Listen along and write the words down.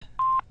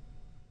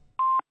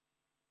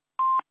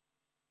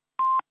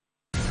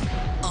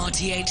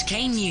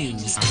RTHK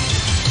News.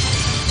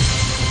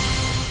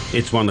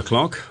 It's 1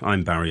 o'clock.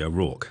 I'm Barry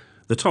O'Rourke.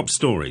 The top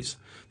stories.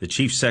 The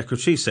Chief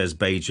Secretary says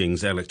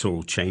Beijing's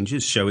electoral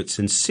changes show it's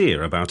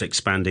sincere about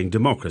expanding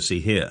democracy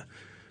here.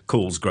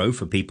 Calls grow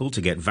for people to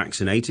get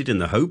vaccinated in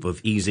the hope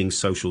of easing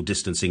social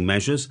distancing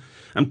measures,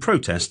 and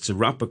protests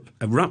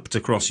erupt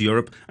across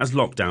Europe as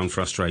lockdown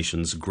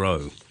frustrations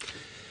grow.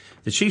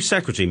 The Chief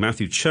Secretary,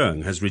 Matthew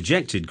Cheung, has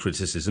rejected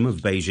criticism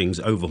of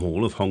Beijing's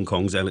overhaul of Hong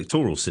Kong's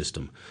electoral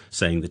system,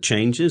 saying the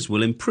changes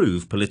will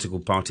improve political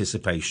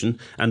participation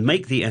and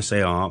make the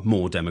SAR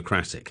more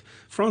democratic.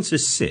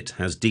 Francis Sitt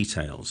has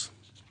details.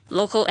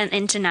 Local and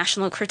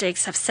international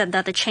critics have said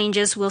that the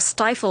changes will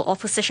stifle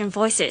opposition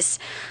voices.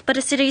 But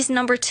the city's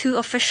number 2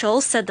 official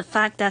said the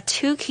fact that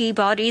 2 key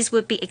bodies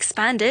would be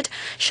expanded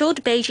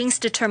showed Beijing's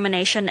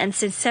determination and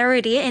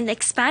sincerity in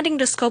expanding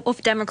the scope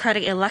of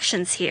democratic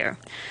elections here.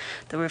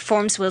 The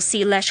reforms will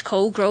see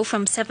LegCo grow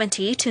from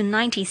 70 to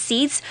 90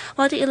 seats,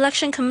 while the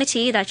election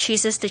committee that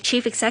chooses the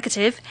chief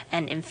executive,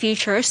 and in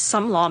future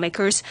some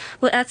lawmakers,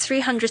 will add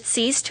 300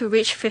 seats to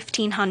reach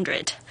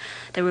 1,500.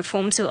 The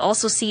reforms will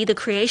also see the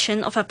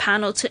creation of a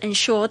panel to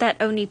ensure that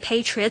only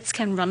patriots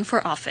can run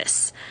for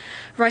office.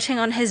 Writing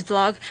on his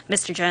blog,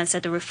 Mr. Cheung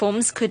said the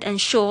reforms could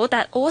ensure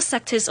that all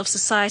sectors of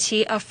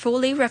society are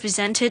fully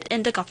represented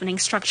in the governing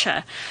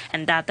structure,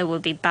 and that there will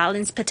be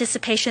balanced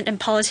participation in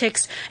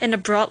politics in a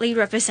broadly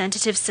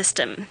representative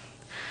system.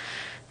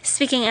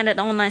 Speaking at an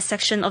online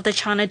section of the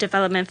China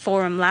Development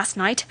Forum last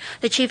night,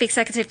 the Chief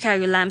Executive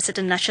Carrie Lam said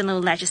the National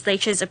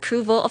Legislature's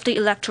approval of the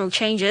electoral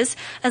changes,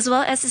 as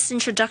well as its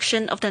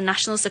introduction of the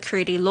National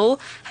Security Law,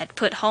 had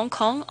put Hong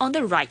Kong on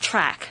the right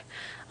track.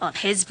 On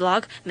his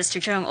blog,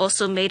 Mr. Cheung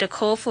also made a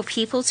call for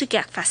people to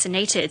get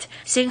vaccinated,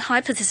 saying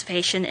high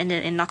participation in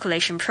the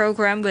inoculation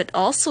program would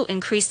also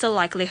increase the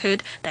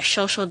likelihood that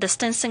social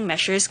distancing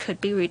measures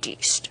could be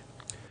reduced.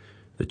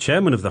 The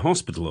chairman of the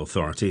hospital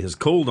authority has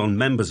called on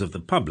members of the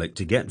public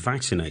to get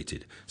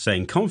vaccinated,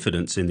 saying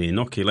confidence in the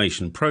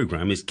inoculation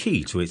program is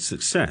key to its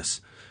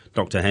success.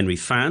 Dr. Henry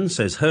Fan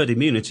says herd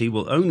immunity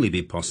will only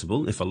be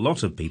possible if a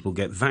lot of people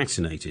get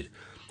vaccinated.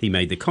 He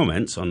made the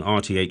comments on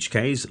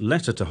RTHK's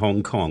Letter to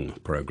Hong Kong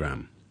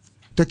program.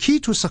 The key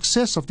to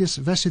success of this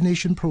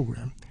vaccination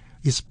program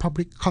is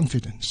public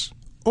confidence.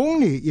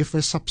 Only if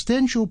a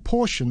substantial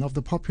portion of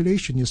the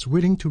population is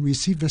willing to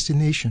receive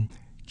vaccination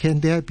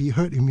can there be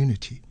herd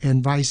immunity,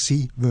 and vice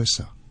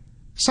versa.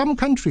 Some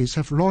countries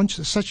have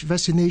launched such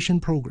vaccination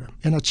program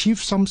and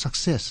achieved some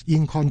success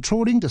in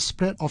controlling the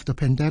spread of the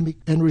pandemic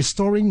and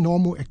restoring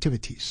normal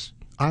activities.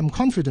 I am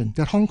confident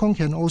that Hong Kong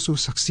can also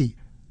succeed,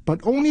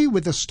 but only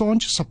with the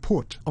staunch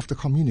support of the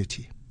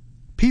community.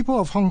 People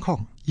of Hong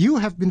Kong, you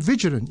have been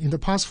vigilant in the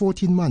past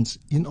 14 months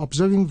in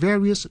observing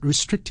various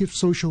restrictive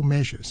social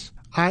measures.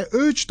 I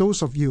urge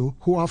those of you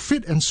who are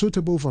fit and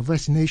suitable for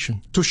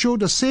vaccination to show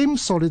the same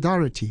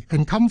solidarity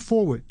and come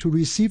forward to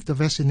receive the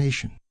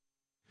vaccination.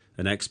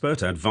 An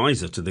expert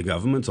advisor to the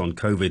government on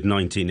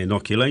COVID-19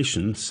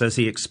 inoculation says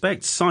he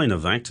expects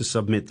Sinovac to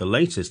submit the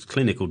latest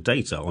clinical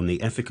data on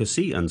the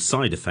efficacy and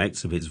side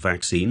effects of its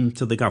vaccine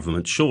to the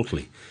government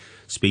shortly.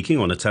 Speaking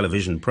on a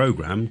television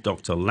program,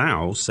 Dr.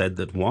 Lau said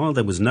that while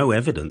there was no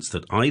evidence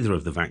that either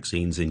of the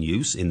vaccines in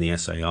use in the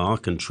SAR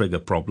can trigger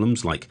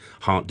problems like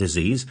heart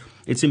disease,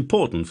 it's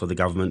important for the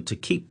government to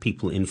keep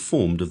people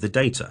informed of the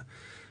data.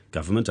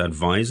 Government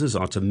advisers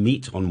are to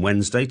meet on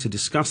Wednesday to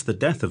discuss the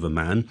death of a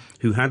man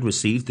who had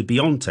received the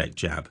BioNTech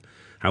jab.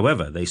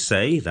 However, they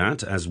say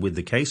that, as with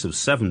the case of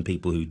 7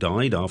 people who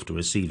died after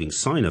receiving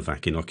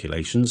Sinovac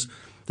inoculations,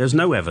 there's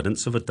no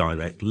evidence of a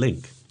direct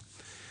link.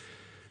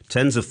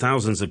 Tens of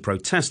thousands of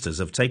protesters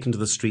have taken to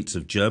the streets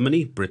of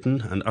Germany,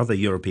 Britain and other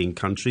European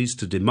countries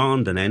to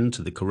demand an end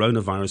to the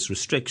coronavirus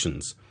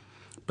restrictions.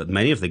 But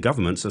many of the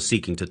governments are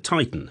seeking to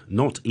tighten,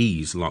 not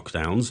ease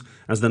lockdowns,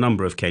 as the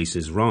number of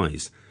cases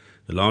rise.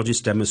 The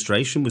largest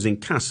demonstration was in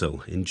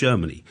Kassel, in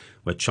Germany,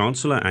 where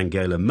Chancellor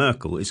Angela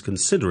Merkel is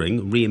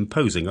considering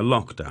reimposing a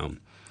lockdown.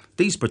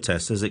 These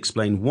protesters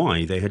explain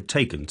why they had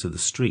taken to the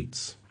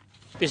streets.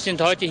 We are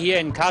here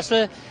in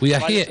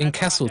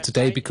Kassel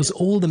today because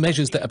all the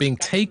measures that are being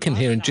taken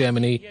here in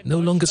Germany no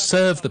longer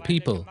serve the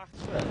people.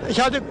 I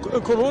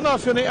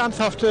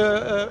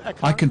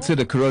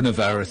consider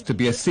coronavirus to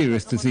be a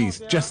serious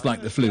disease, just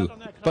like the flu.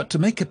 But to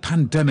make a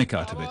pandemic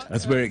out of it,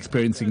 as we're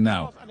experiencing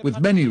now, with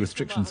many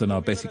restrictions on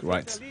our basic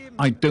rights,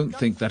 I don't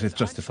think that is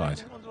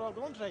justified.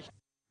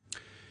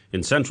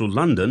 In central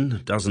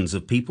London, dozens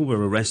of people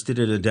were arrested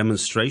at a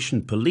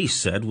demonstration police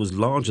said was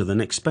larger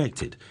than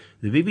expected.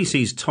 The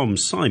BBC's Tom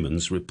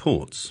Simons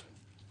reports.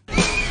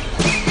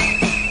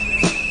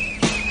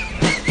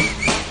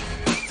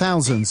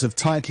 Thousands of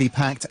tightly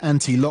packed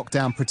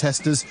anti-lockdown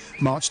protesters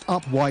marched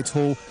up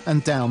Whitehall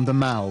and down the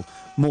Mall,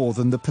 more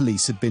than the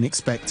police had been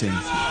expecting.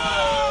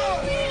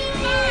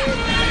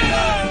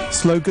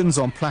 Slogans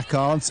on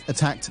placards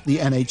attacked the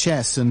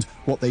NHS and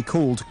what they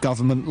called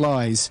government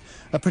lies.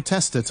 A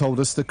protester told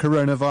us the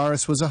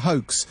coronavirus was a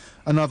hoax,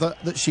 another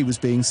that she was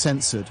being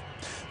censored.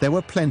 There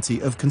were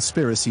plenty of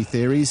conspiracy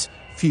theories,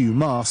 few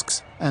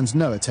masks and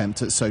no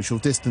attempt at social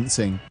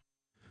distancing.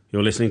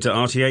 You're listening to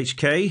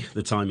RTHK.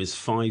 The time is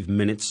 5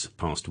 minutes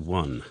past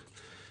 1.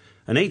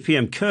 An 8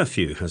 p.m.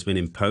 curfew has been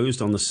imposed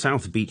on the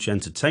South Beach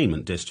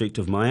Entertainment District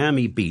of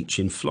Miami Beach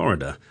in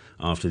Florida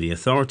after the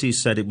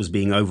authorities said it was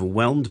being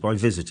overwhelmed by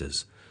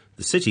visitors.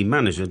 The city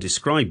manager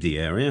described the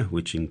area,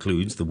 which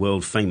includes the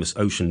world-famous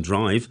Ocean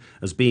Drive,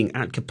 as being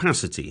at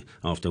capacity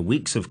after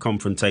weeks of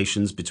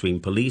confrontations between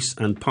police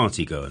and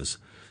partygoers.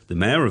 The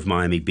mayor of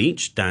Miami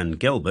Beach, Dan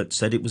Gelbart,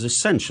 said it was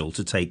essential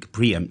to take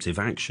preemptive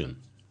action.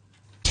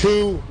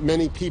 Too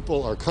many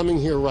people are coming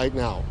here right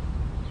now,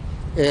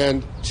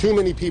 and too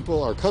many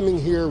people are coming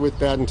here with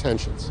bad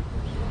intentions.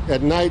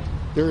 At night,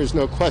 there is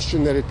no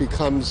question that it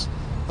becomes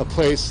a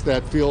place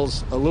that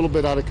feels a little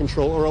bit out of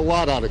control or a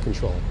lot out of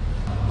control.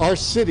 Our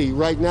city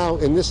right now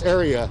in this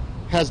area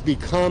has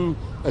become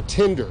a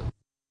tinder.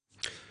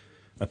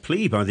 A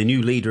plea by the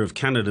new leader of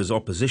Canada's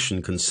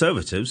opposition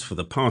Conservatives for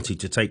the party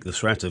to take the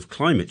threat of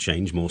climate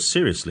change more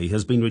seriously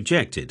has been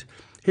rejected.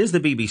 Here's the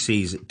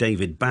BBC's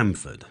David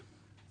Bamford.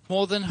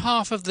 More than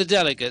half of the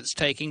delegates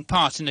taking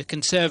part in a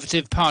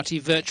Conservative Party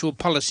virtual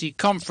policy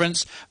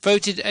conference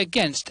voted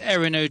against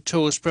Erin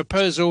O'Toole's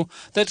proposal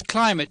that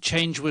climate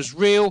change was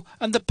real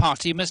and the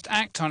party must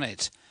act on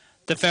it.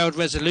 The failed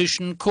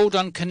resolution called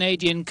on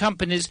Canadian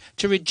companies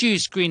to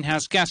reduce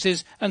greenhouse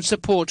gases and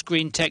support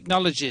green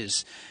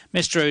technologies.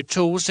 Mr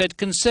O'Toole said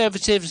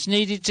Conservatives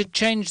needed to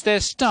change their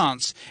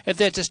stance if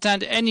they're to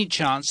stand any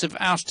chance of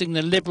ousting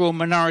the Liberal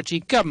minority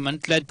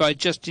government led by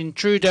Justin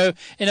Trudeau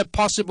in a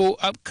possible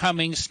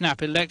upcoming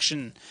snap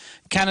election.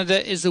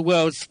 Canada is the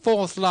world's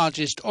fourth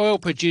largest oil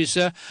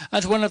producer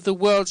and one of the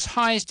world's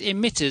highest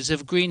emitters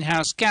of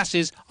greenhouse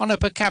gases on a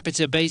per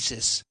capita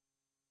basis.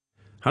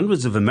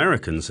 Hundreds of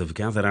Americans have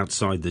gathered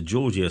outside the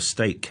Georgia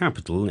state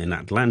capitol in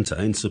Atlanta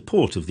in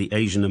support of the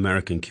Asian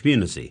American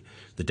community.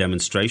 The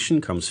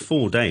demonstration comes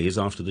 4 days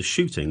after the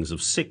shootings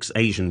of 6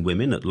 Asian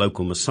women at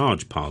local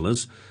massage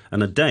parlors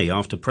and a day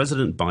after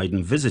President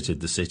Biden visited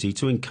the city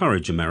to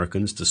encourage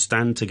Americans to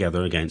stand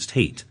together against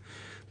hate.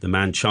 The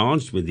man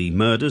charged with the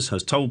murders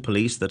has told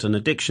police that an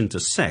addiction to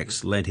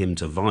sex led him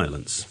to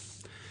violence.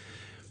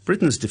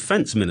 Britain's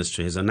Defence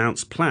Ministry has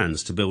announced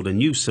plans to build a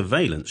new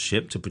surveillance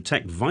ship to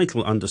protect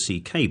vital undersea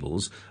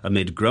cables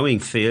amid growing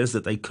fears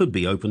that they could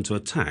be open to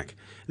attack.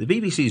 The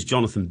BBC's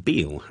Jonathan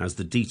Beale has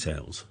the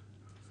details.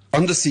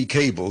 Undersea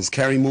cables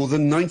carry more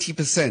than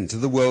 90%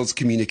 of the world's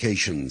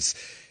communications,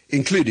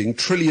 including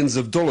trillions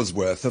of dollars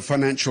worth of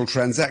financial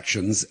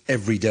transactions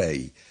every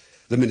day.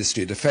 The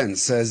Ministry of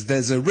Defence says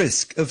there's a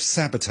risk of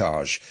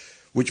sabotage,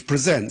 which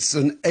presents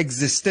an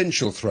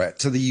existential threat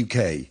to the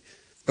UK.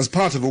 As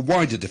part of a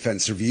wider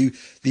defence review,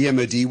 the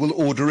MOD will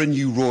order a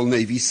new Royal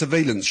Navy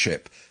surveillance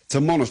ship to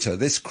monitor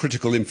this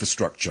critical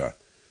infrastructure.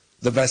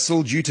 The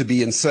vessel, due to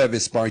be in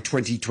service by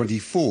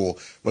 2024,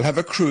 will have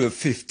a crew of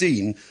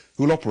 15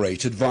 who will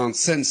operate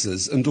advanced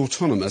sensors and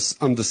autonomous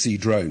undersea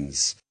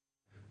drones.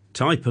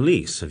 Thai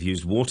police have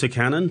used water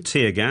cannon,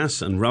 tear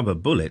gas and rubber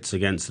bullets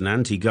against an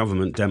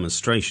anti-government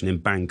demonstration in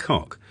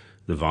Bangkok.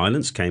 The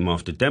violence came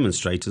after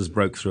demonstrators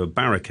broke through a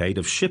barricade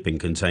of shipping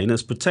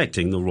containers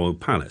protecting the royal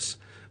palace.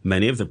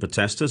 Many of the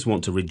protesters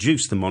want to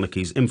reduce the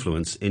monarchy's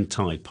influence in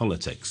Thai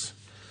politics.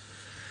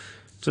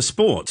 To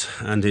sport,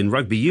 and in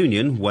rugby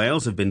union,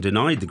 Wales have been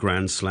denied the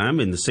Grand Slam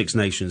in the Six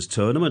Nations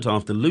tournament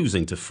after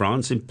losing to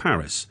France in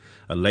Paris.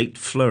 A late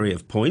flurry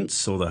of points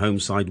saw the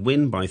home side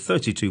win by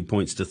 32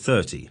 points to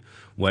 30.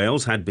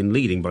 Wales had been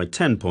leading by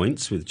 10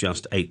 points with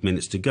just 8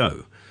 minutes to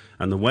go.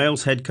 And the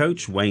Wales head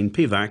coach, Wayne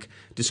Pivac,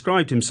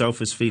 described himself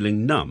as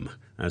feeling numb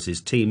as his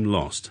team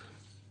lost.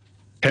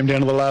 Came down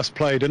to the last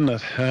play, didn't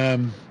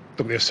it?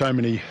 Look, there's so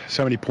many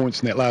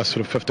points in that last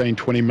sort of 15,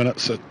 20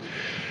 minutes that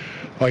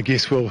I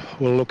guess we'll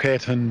look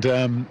at, and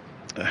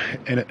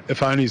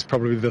if only is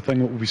probably the thing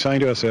that we'll be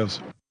saying to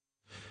ourselves.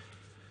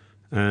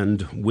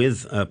 And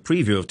with a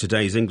preview of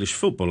today's English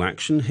football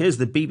action, here's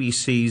the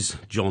BBC's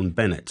John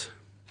Bennett.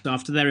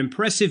 After their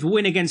impressive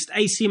win against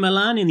AC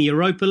Milan in the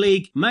Europa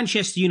League,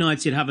 Manchester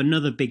United have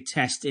another big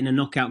test in a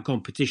knockout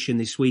competition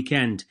this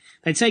weekend.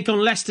 They take on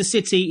Leicester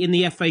City in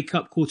the FA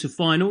Cup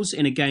quarter-finals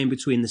in a game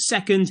between the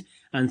second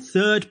and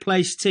third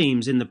place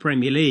teams in the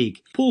Premier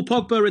League. Paul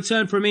Pogba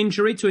returned from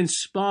injury to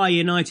inspire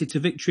United to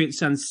victory at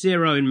San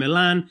Siro in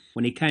Milan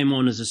when he came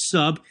on as a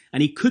sub,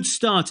 and he could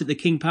start at the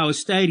King Power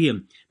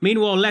Stadium.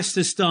 Meanwhile,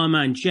 Leicester star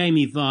man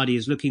Jamie Vardy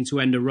is looking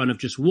to end a run of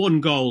just 1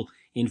 goal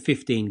in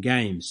 15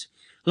 games.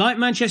 Like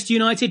Manchester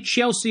United,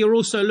 Chelsea are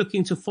also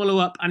looking to follow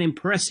up an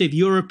impressive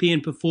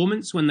European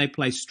performance when they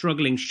play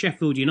struggling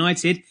Sheffield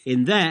United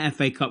in their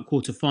FA Cup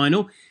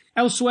quarter-final.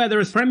 Elsewhere, there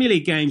are Premier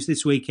League games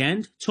this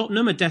weekend.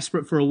 Tottenham are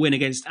desperate for a win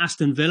against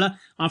Aston Villa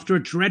after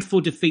a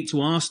dreadful defeat to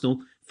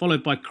Arsenal,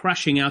 followed by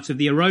crashing out of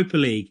the Europa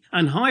League.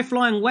 And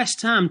high-flying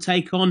West Ham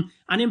take on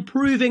an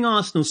improving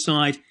Arsenal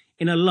side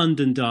in a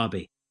London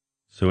derby.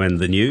 To end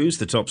the news,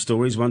 the top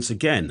stories once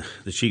again.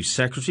 The Chief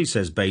Secretary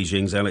says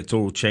Beijing's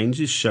electoral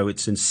changes show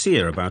it's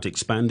sincere about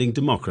expanding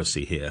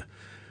democracy here.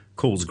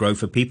 Calls grow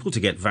for people to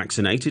get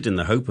vaccinated in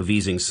the hope of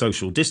easing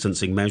social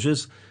distancing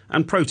measures,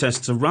 and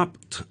protests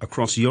erupt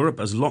across Europe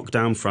as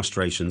lockdown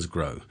frustrations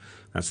grow.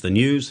 That's the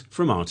news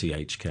from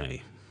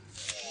RTHK.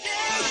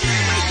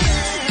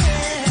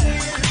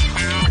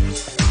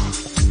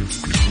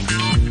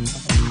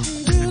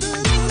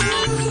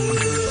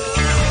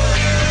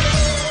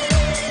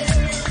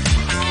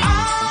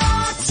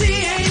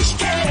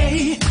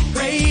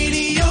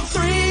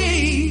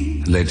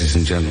 Ladies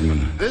and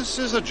gentlemen, this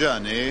is a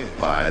journey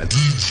by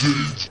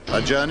DJ.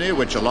 A journey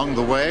which along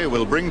the way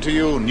will bring to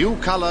you new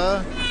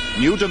color,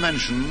 new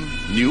dimension,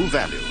 new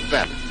value,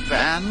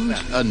 and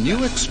a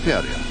new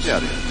experience.